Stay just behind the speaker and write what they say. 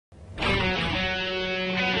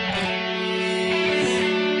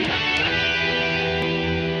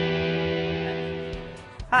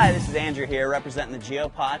Hi, this is Andrew here representing the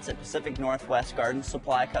GeoPots at Pacific Northwest Garden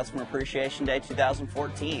Supply Customer Appreciation Day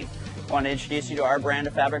 2014. I want to introduce you to our brand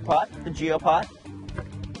of fabric pot, the GeoPot.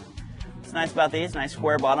 What's nice about these, nice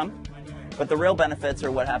square bottom, but the real benefits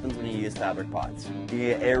are what happens when you use fabric pots. You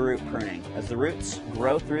get air root pruning. As the roots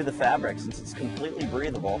grow through the fabric, since it's completely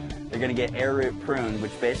breathable, they're going to get air root pruned,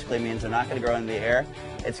 which basically means they're not going to grow into the air.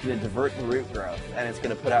 It's going to divert the root growth, and it's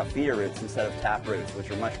going to put out feeder roots instead of tap roots, which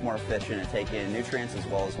are much more efficient at taking in nutrients as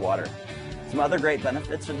well as water. Some other great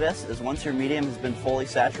benefits of this is once your medium has been fully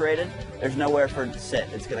saturated, there's nowhere for it to sit.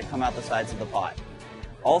 It's going to come out the sides of the pot.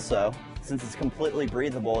 Also, since it's completely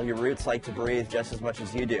breathable, your roots like to breathe just as much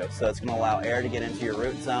as you do. So it's going to allow air to get into your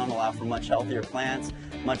root zone, allow for much healthier plants,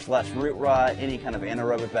 much less root rot, any kind of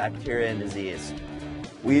anaerobic bacteria and disease.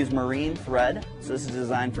 We use marine thread, so this is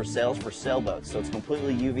designed for sails for sailboats. So it's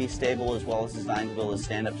completely UV stable as well as designed to be able to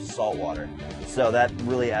stand up to salt water. So that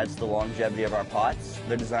really adds to the longevity of our pots.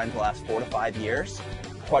 They're designed to last 4 to 5 years.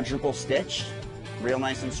 Quadruple stitched, real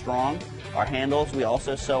nice and strong. Our handles we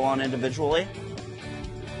also sew on individually.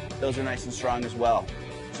 Those are nice and strong as well.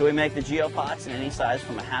 So we make the GeoPots in any size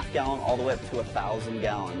from a ½ gallon all the way up to 1,000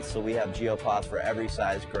 gallons. So we have GeoPots for every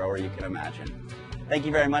size grower you can imagine. Thank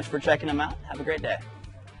you very much for checking them out. Have a great day.